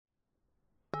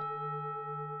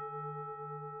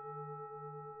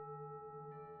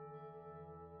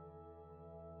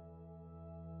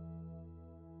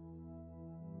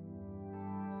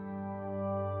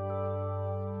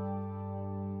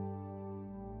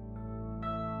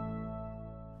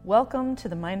Welcome to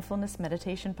the Mindfulness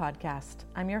Meditation Podcast.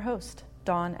 I'm your host,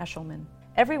 Dawn Eshelman.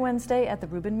 Every Wednesday at the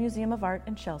Rubin Museum of Art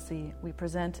in Chelsea, we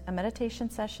present a meditation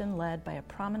session led by a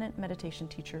prominent meditation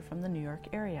teacher from the New York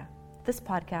area. This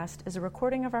podcast is a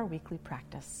recording of our weekly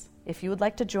practice. If you would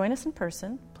like to join us in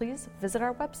person, please visit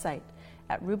our website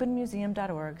at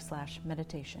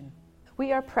rubinmuseum.org/meditation.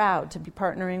 We are proud to be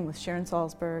partnering with Sharon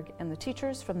Salzberg and the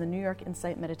teachers from the New York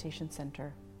Insight Meditation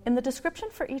Center. In the description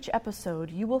for each episode,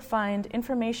 you will find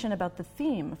information about the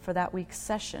theme for that week's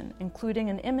session, including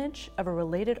an image of a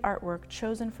related artwork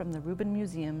chosen from the Rubin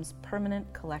Museum's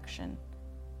permanent collection.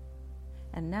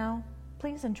 And now,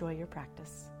 please enjoy your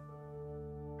practice.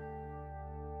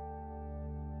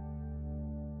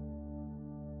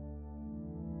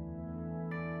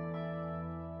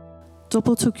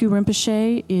 Dolpo Tokyu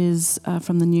Rinpoche is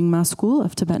from the Nyingma school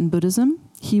of Tibetan Buddhism.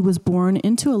 He was born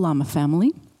into a Lama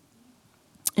family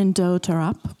in Do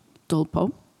Tarap,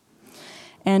 Dolpo,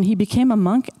 and he became a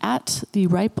monk at the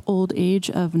ripe old age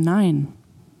of 9.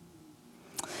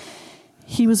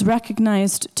 He was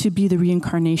recognized to be the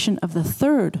reincarnation of the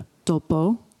third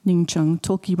Dolpo, Nyingchen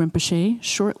Tolki Rinpoche,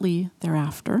 shortly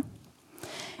thereafter.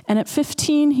 And at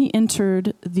 15, he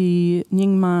entered the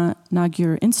Nyingma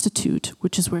Nagyur Institute,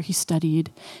 which is where he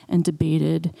studied and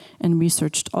debated and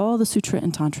researched all the Sutra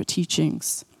and Tantra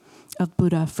teachings of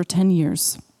Buddha for 10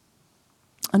 years.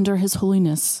 Under His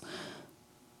Holiness,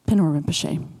 Penor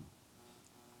Rinpoche.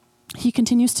 He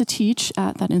continues to teach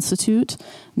at that institute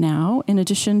now, in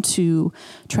addition to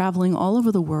traveling all over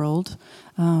the world,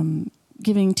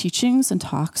 giving teachings and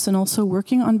talks, and also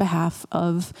working on behalf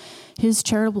of his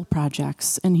charitable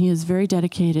projects. And he is very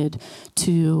dedicated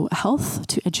to health,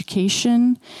 to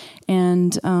education,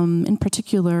 and in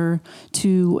particular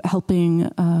to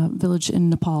helping a village in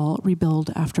Nepal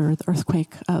rebuild after the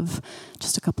earthquake of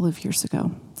just a couple of years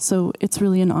ago. So it's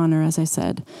really an honor, as I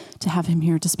said, to have him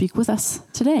here to speak with us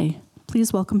today.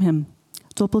 Please welcome him,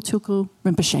 Dolpo Tokyu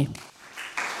Rinpoche.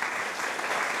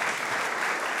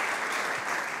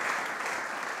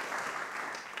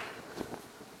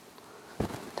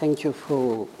 Thank you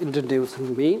for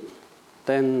introducing me.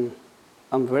 Then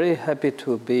I'm very happy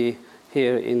to be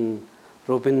here in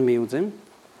Rubin Museum.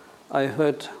 I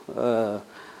heard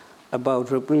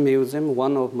about Rubin Museum,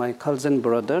 one of my cousin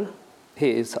brother. He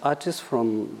is artist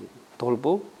from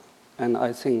Dolpo, and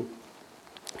I think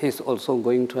he's also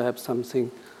going to have something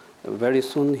very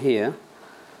soon here.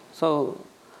 So,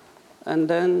 and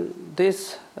then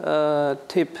this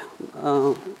tip,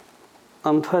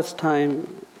 I'm first time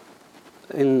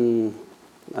in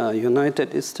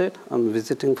United States. I'm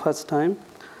visiting first time.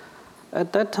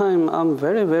 At that time, I'm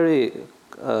very, very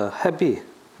happy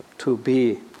to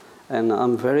be, and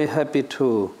I'm very happy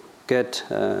to get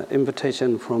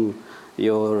invitation from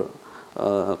your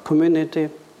community.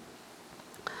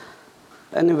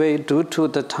 Anyway, due to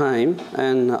the time,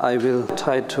 and I will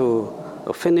try to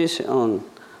finish on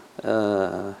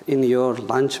in your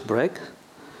lunch break.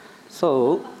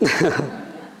 So,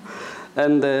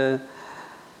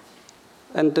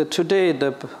 and today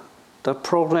the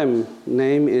program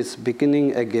name is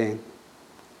Beginning Again.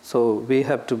 So we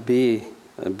have to be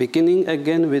beginning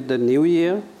again with the new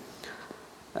year.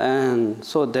 And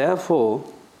so therefore,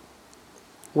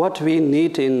 what we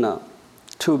need to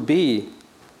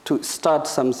start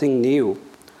something new,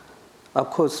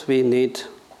 of course we need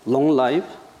long life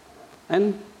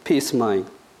and peace mind.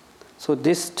 So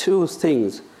these two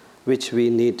things which we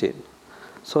needed.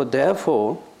 So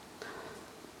therefore,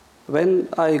 when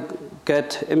I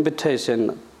get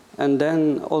invitation, and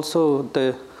then also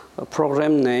the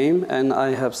program name, and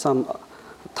I have some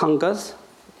tangas,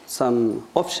 some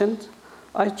options,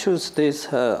 I choose this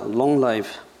long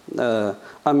life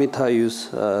Amitayus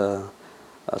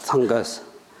tangas,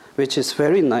 which is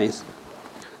very nice.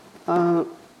 I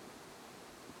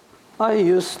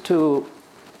used to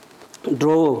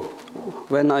draw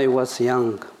when I was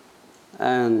young,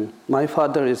 and my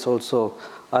father is also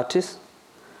artist.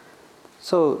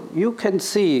 So you can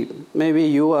see, maybe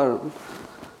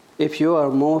if you are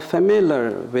more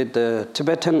familiar with the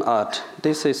Tibetan art,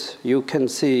 you can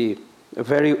see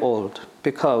very old,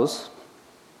 because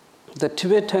the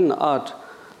Tibetan art,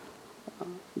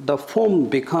 the form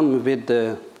become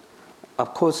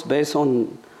of course, based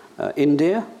on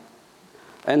India,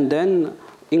 and then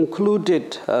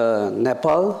included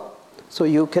Nepal. So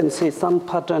you can see some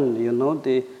pattern,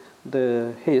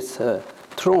 his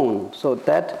throne. So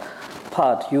that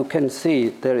part, you can see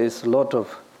there is a lot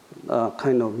of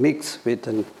kind of mix with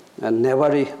a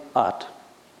Nevari art.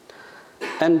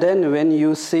 And then when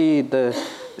you see the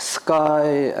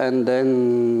sky and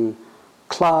then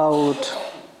cloud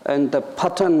and the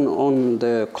pattern on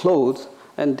the clothes,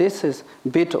 And this is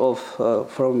bit of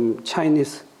from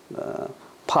Chinese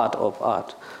part of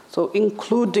art. So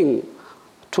including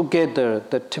together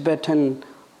the Tibetan,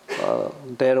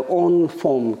 their own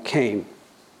form came.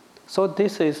 So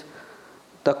this is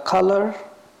the color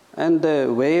and the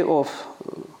way of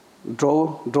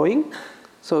drawing.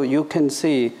 So you can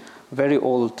see very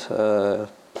old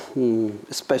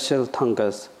special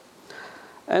tangas.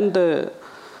 And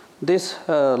this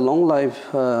long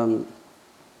life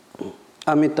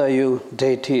Amitayu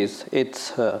deities,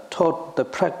 it's taught the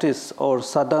practice or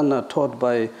sadhana taught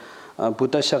by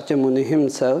Buddha Shakyamuni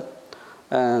himself,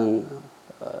 and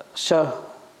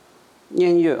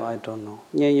Nyenyu, I don't know,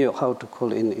 Nyenyu, how to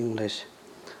call in English.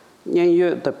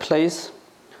 Nyenyu, the place,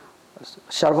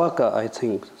 Sharvaka, I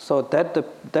think. So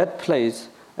that place,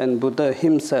 and Buddha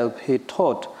himself, he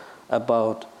taught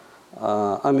about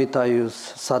Amitayu's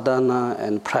sadhana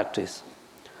and practice.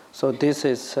 So this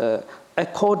is,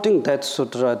 according that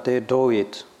sutra, they do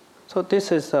it. So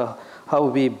this is how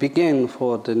we begin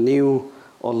for the new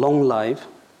or long life.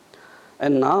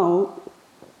 And now,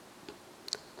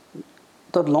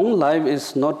 the long life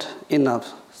is not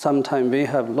enough. Sometimes we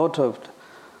have a lot of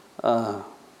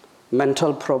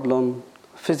mental problem,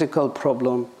 physical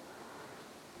problem.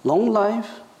 Long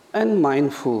life and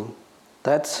mindful,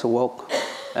 that's work.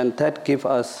 And that gives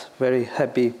us very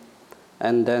happy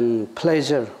and then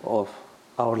pleasure of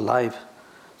our life.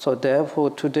 So therefore,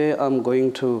 today I'm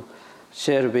going to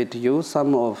share with you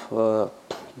some of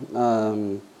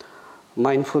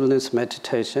mindfulness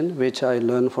meditation, which I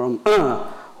learned from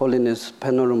Holiness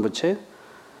Peno Rinpoche.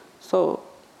 So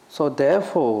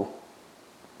therefore,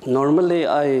 normally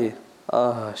I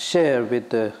share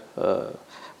with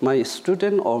my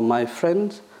student or my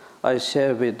friends, I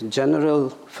share with general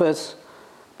first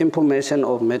information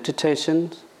of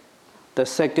meditation, the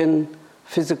second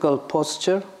physical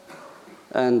posture,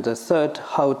 and the third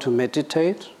how to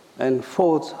meditate, and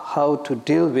fourth how to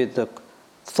deal with the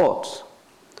thoughts.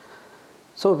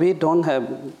 So we don't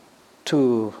have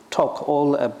to talk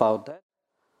all about that,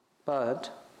 but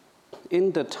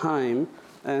in the time,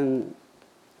 and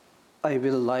I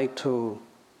will like to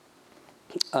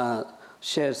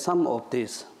share some of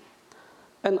this.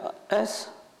 And as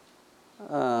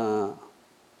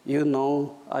you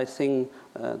know, I think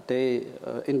they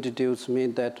introduced me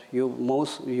that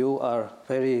you are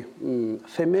very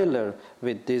familiar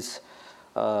with this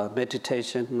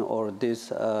meditation or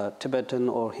this Tibetan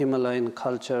or Himalayan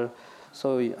culture.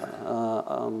 So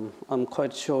I'm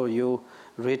quite sure you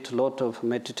read a lot of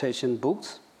meditation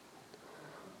books.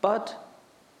 But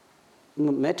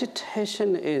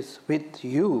meditation is with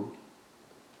you.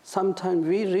 Sometimes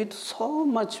we read so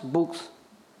much books,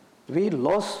 we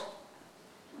lost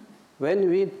when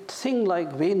we think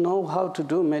like we know how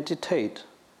to meditate.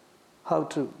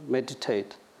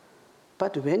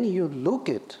 But when you look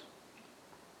it,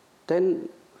 then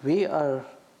we are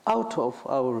out of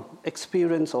our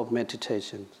experience of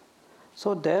meditation.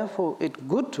 So therefore, it's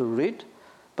good to read,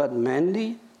 but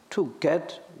mainly to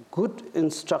get good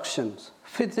instructions,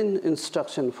 fitting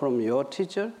instruction from your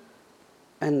teacher,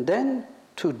 and then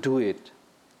to do it.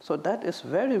 So that is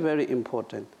very, very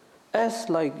important. As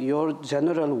like your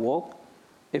general walk,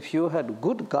 if you had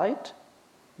good guide,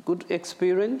 good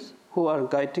experience, who are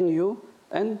guiding you,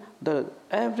 and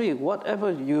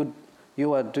whatever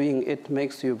you are doing, it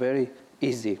makes you very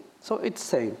easy. So it's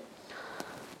same.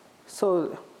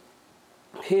 So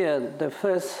here, the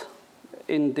first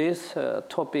in this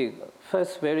topic,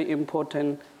 first very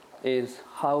important is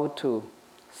how to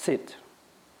sit.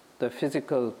 The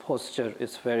physical posture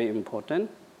is very important,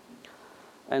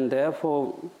 and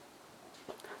therefore,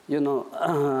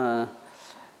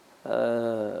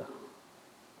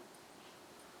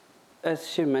 as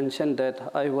she mentioned that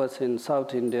I was in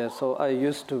South India, so I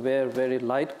used to wear very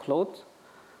light clothes,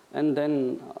 and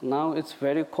then now it's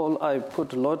very cold. I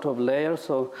put a lot of layers,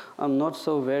 so I'm not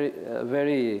so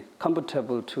very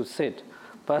comfortable to sit.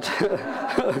 But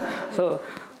so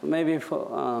maybe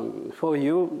for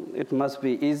you it must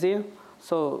be easier.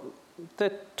 So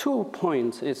the 2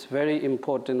 points is very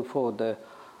important for the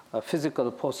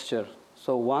physical posture.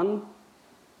 So one,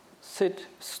 sit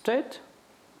straight,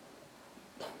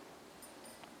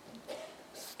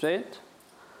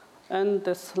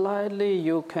 and slightly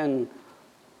you can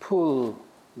pull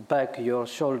back your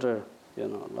shoulder,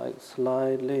 like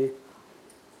slightly,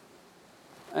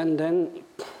 and then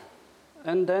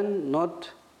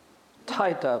not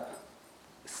tight up,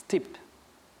 stiff.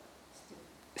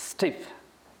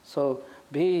 So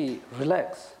be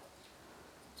relaxed.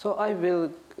 So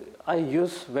I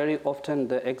use very often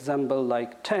the example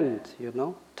like tent,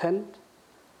 tent.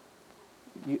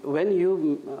 when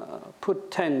you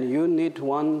put tent, you need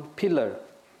one pillar,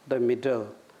 the middle.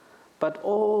 But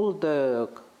all the,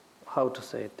 how to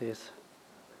say this,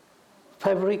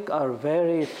 fabric are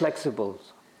very flexible.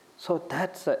 So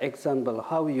that's the example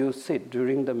how you sit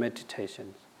during the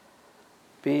meditation.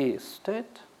 Be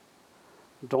straight,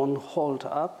 don't hold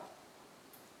up,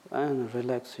 and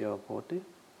relax your body.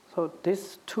 So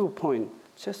these 2 points,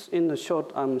 just in the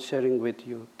short I'm sharing with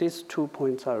you, these 2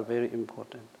 points are very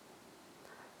important.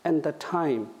 And the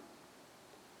time,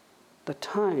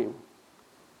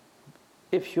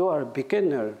 if you are a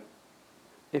beginner,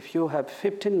 if you have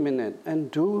 15 minutes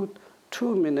and do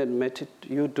 2 minutes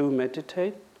you do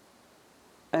meditate,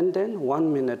 and then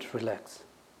 1 minute relax,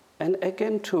 and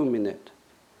again 2 minutes.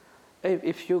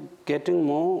 If you're getting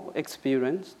more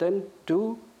experience, then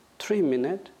do 3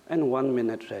 minutes and 1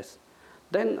 minute rest.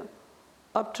 Then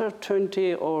after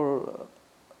 20 or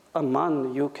a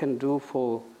month, you can do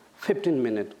for 15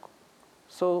 minutes.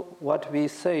 So what we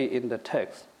say in the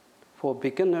text, for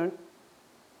beginner,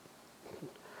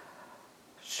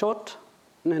 short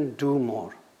and do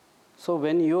more. So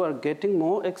when you are getting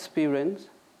more experience,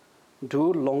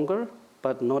 do longer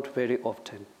but not very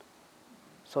often.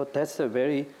 So that's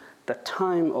the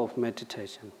time of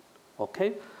meditation.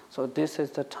 Okay? So this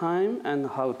is the time and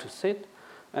how to sit.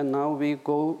 And now we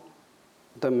go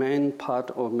the main part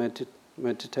of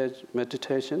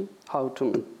meditation, how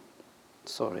to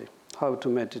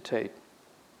meditate.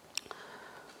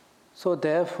 So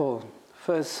therefore,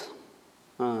 first,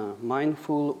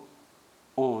 mindful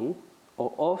on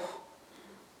or off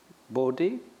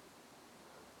body.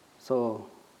 So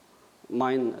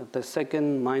the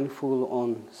second, mindful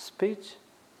on speech,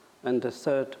 and the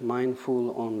third,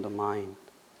 mindful on the mind.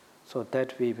 So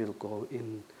that we will go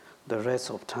in the rest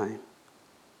of time.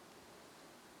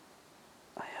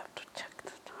 I have to check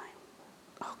the time.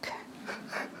 Okay.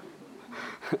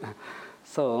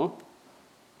 So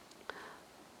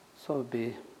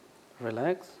be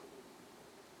relaxed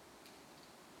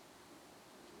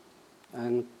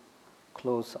and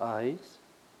close eyes.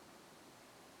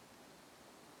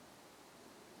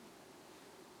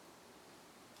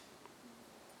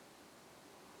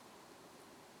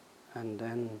 And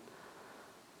then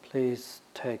please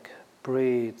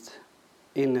breathe,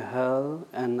 inhale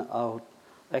and out,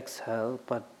 exhale,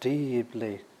 but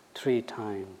deeply 3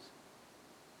 times.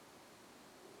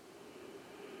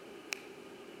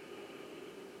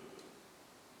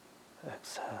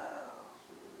 Exhale.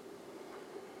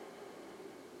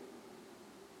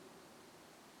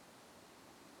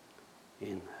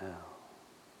 Inhale.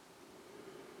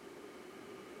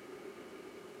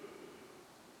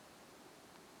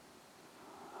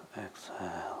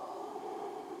 Exhale.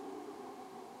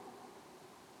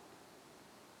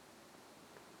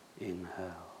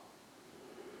 Inhale.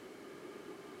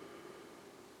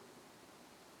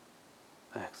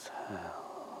 Exhale.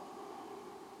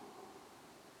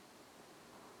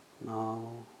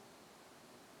 Now,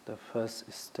 the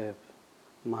first step,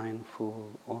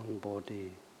 mindful on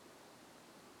body.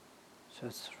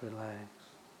 Just relax.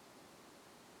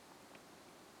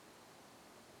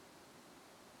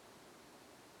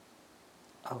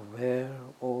 Aware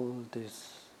all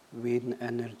this wind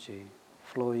energy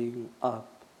flowing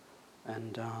up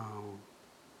and down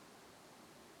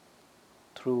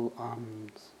through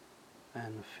arms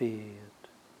and feet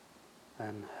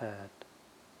and head.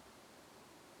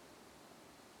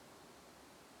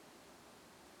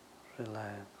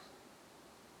 Relax.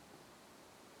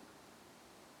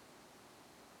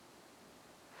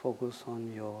 Focus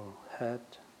on your head,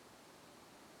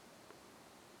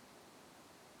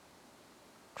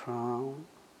 crown,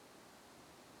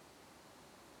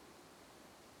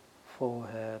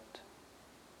 forehead,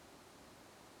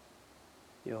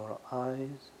 your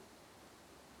eyes,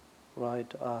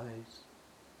 right eyes,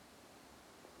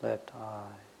 left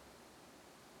eye.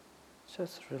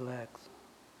 Just relax.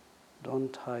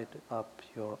 Don't tighten up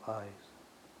your eyes.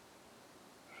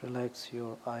 Relax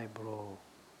your eyebrow.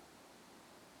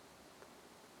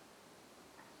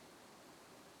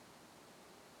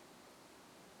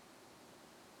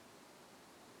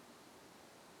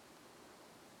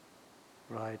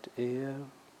 Right ear,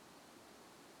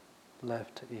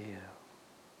 left ear.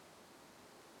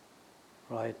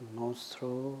 Right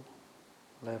nostril,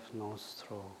 left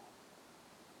nostril.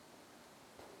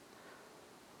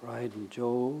 Right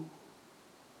jaw,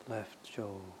 left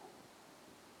jaw.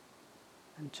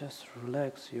 And just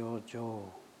relax your jaw.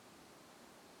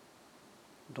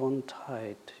 Don't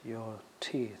tighten your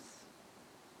teeth.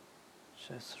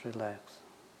 Just relax.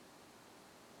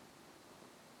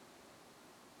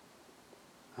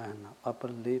 And upper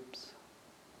lips,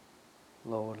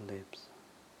 lower lips.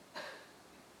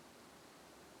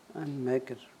 and make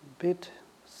it a bit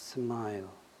smile.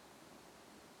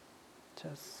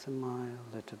 Just smile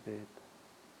a little bit.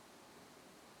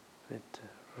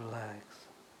 Relax.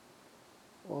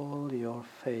 All your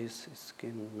face,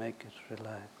 skin, make it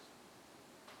relax.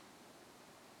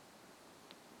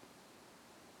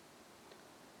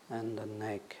 And the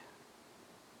neck.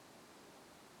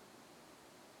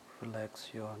 Relax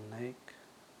your neck.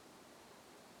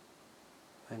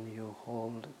 When you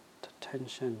hold the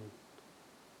tension,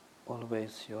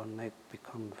 always your neck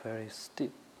becomes very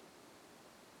stiff.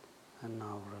 And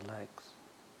now relax.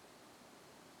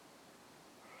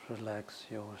 Relax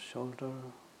your shoulder,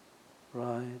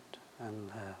 right and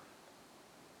left.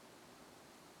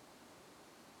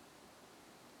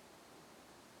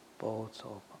 Both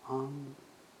of arms,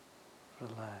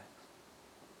 relax.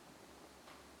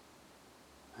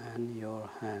 And your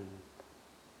hand.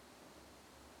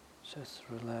 Just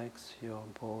relax your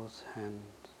both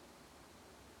hands.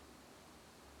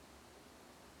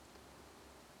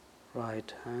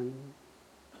 Right hand,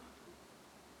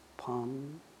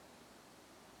 palm,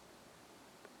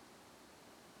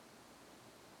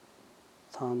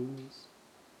 thumbs,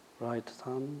 right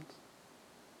thumbs,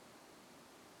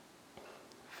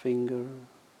 finger,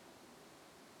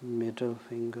 middle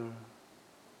finger,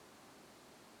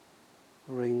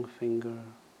 ring finger,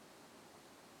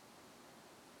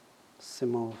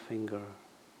 small finger,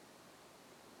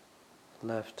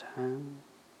 left hand,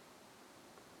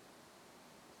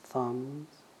 thumbs,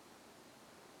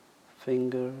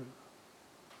 finger,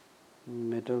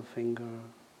 middle finger,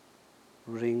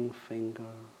 ring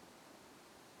finger,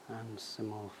 and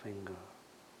small finger.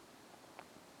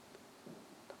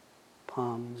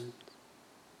 Palms,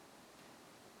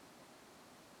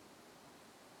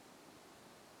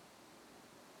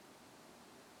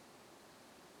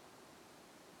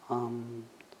 arms,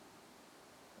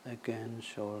 again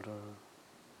shoulder,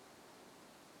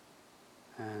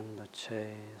 and the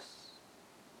chest,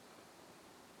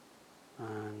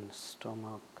 and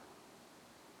stomach,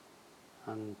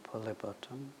 and belly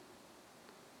button.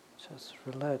 Just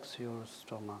relax your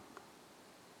stomach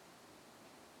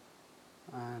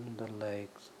and the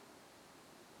legs,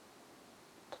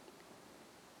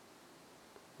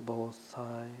 both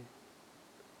thighs,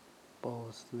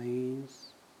 both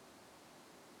knees,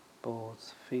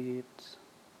 both feet.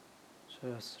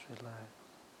 Just relax.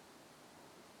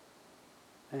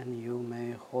 And you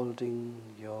may holding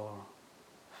your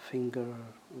finger,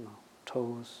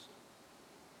 toes,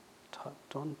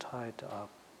 don't tie it up.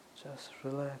 Just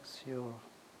relax your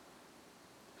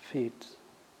feet.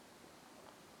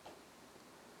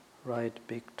 Right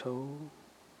big toe,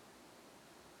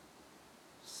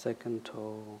 second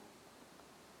toe,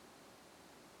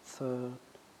 third,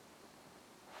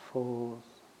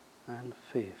 fourth, and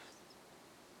fifth.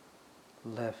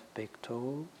 Left big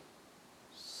toe,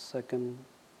 second,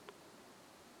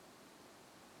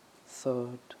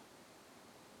 third,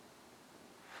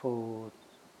 fourth,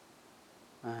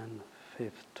 and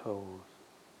fifth toes,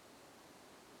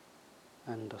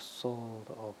 and the sole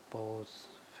of both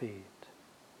feet.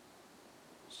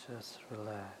 Just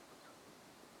relax,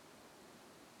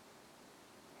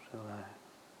 relax,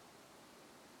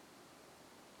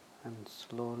 and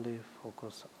slowly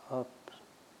focus up,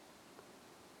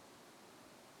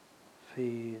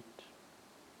 feet,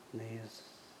 knees,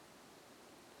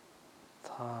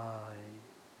 thigh,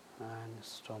 and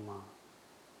stomach,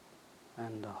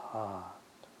 and the heart,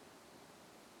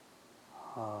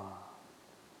 heart,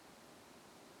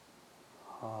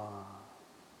 heart.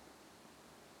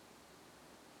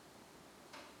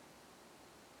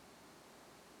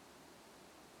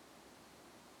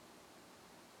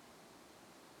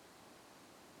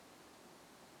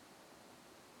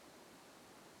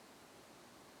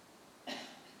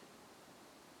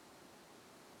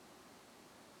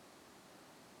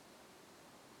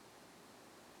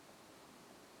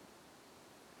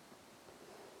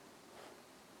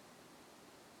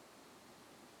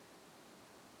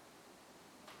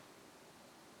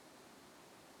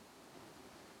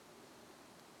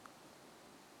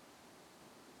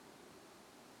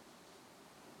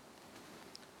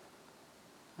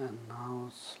 And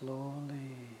now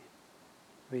slowly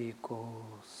we go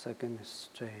second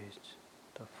stage,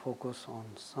 the focus on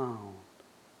sound,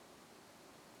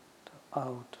 the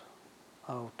out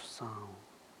sound,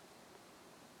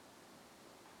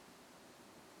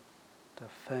 the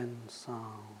fan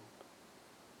sound,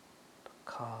 the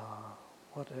car,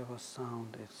 whatever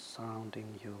sound is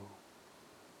surrounding you.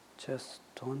 Just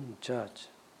don't judge.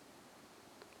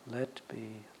 Let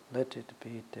it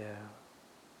be there.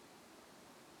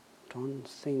 Don't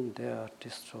think they are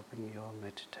disturbing your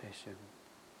meditation.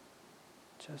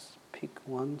 Just pick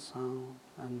one sound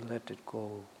and let it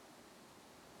go.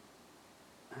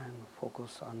 And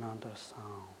focus on another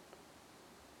sound.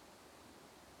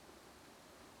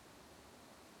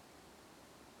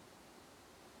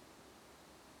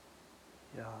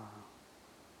 Yeah,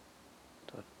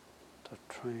 the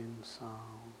train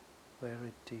sound,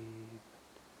 very deep,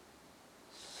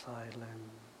 silent.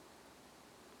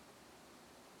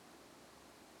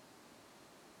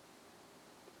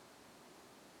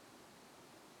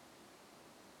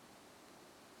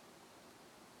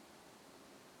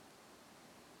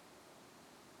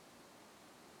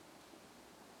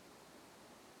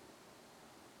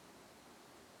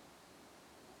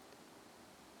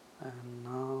 And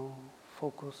now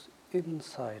focus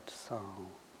inside sound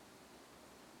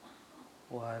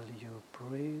while you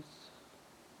breathe.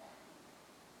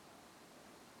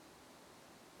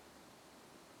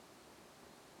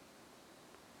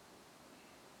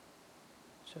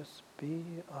 Just be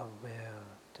aware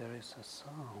there is a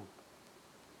sound.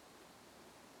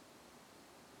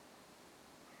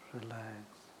 Relax.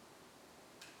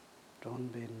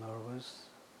 Don't be nervous.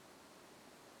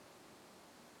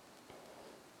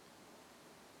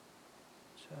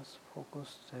 Just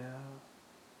focus there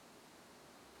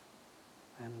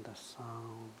and the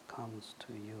sound comes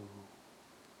to you.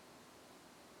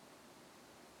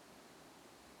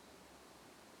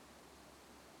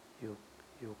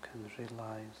 You can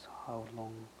realize how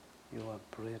long you are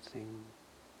breathing.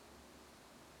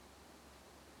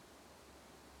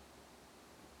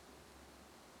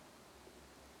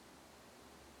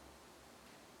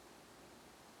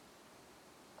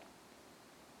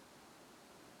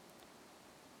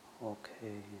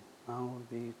 Okay, now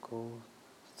we go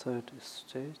third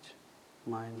stage,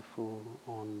 mindful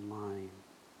on mind.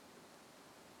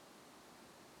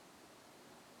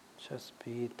 Just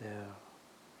be there,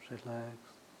 relax,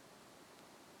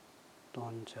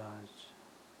 don't judge.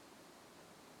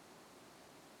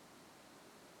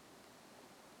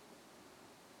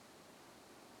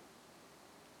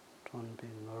 Don't be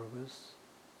nervous.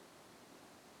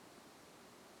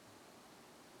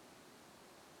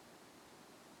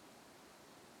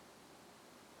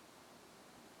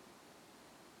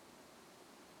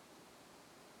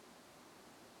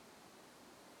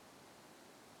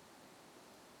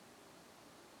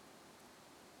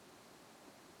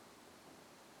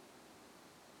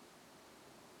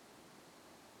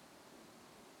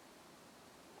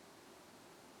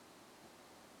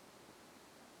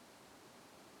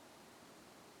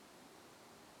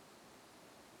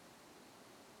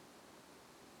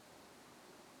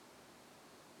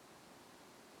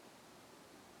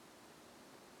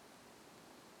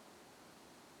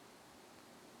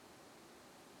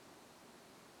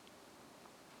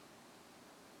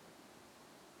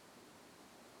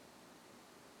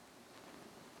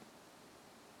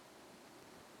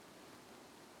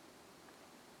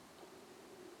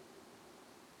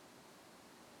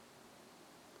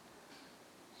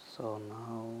 So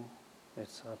now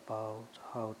it's about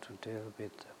how to deal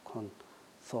with the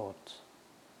thoughts.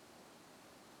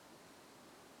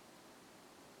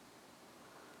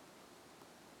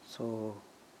 So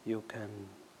you can,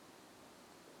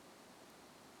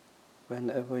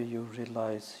 whenever you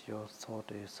realize your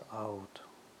thought is out,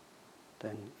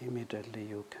 then immediately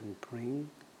you can bring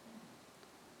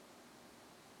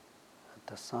at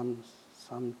the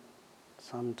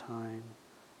sometime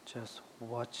just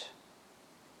watch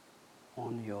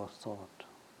on your thought.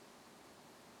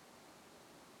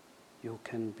 You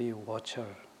can be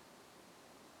watcher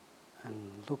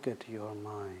and look at your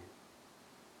mind.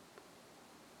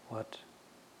 What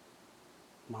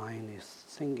mind is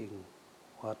thinking,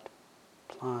 what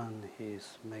plan he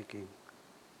is making.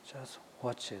 Just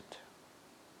watch it.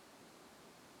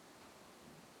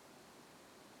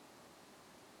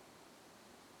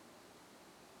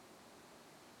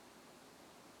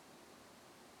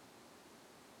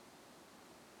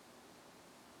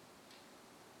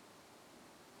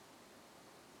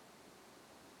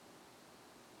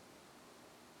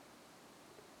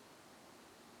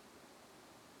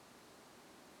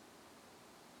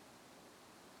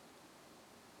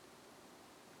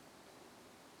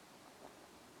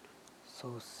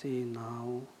 So see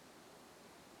now,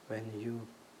 when you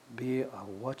be a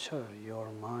watcher,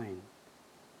 your mind,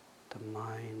 the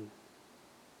mind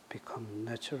become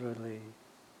naturally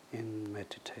in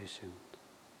meditation.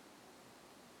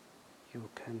 You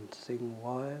can think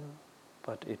while,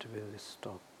 but it will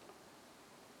stop.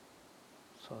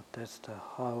 So that's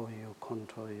how you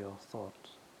control your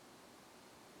thoughts.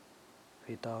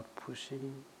 Without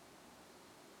pushing,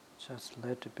 just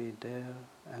let it be there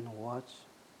and watch.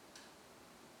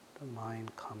 the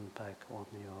mind come back on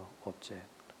your object.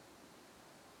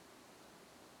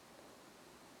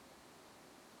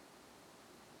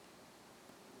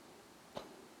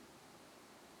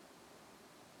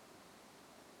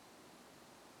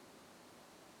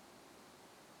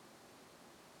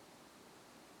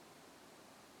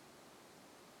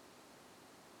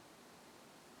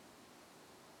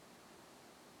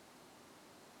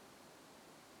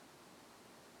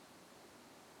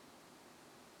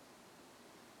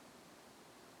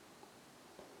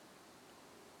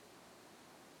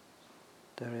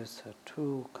 There is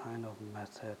two kind of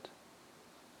method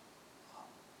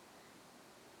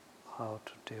how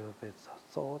to deal with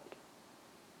thought.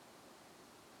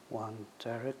 One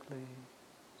directly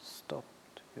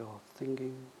stopped your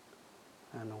thinking,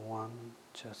 and one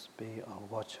just be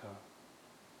a watcher.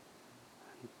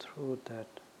 And through that,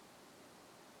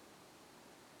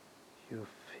 you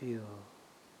feel,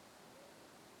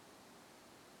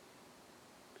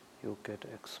 you get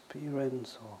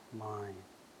experience of mind.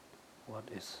 What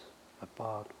is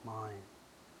about mind?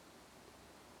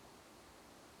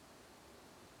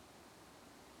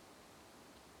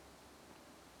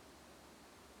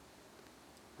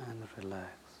 And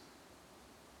relax.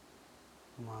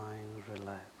 Mind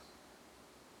relax.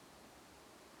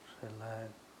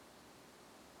 Relax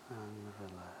and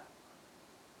relax.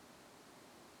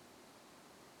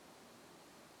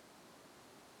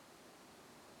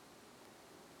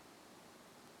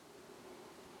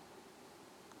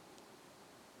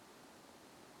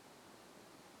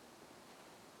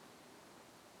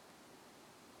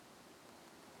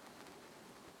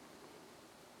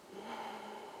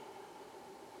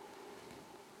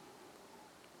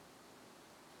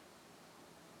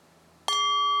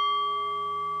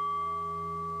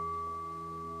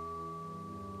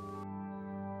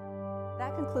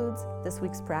 That concludes this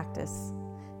week's practice.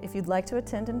 If you'd like to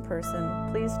attend in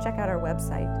person, please check out our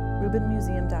website,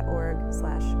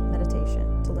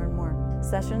 rubinmuseum.org/meditation, to learn more.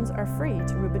 Sessions are free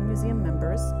to Rubin Museum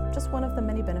members, just one of the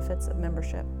many benefits of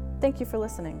membership. Thank you for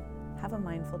listening. Have a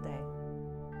mindful day.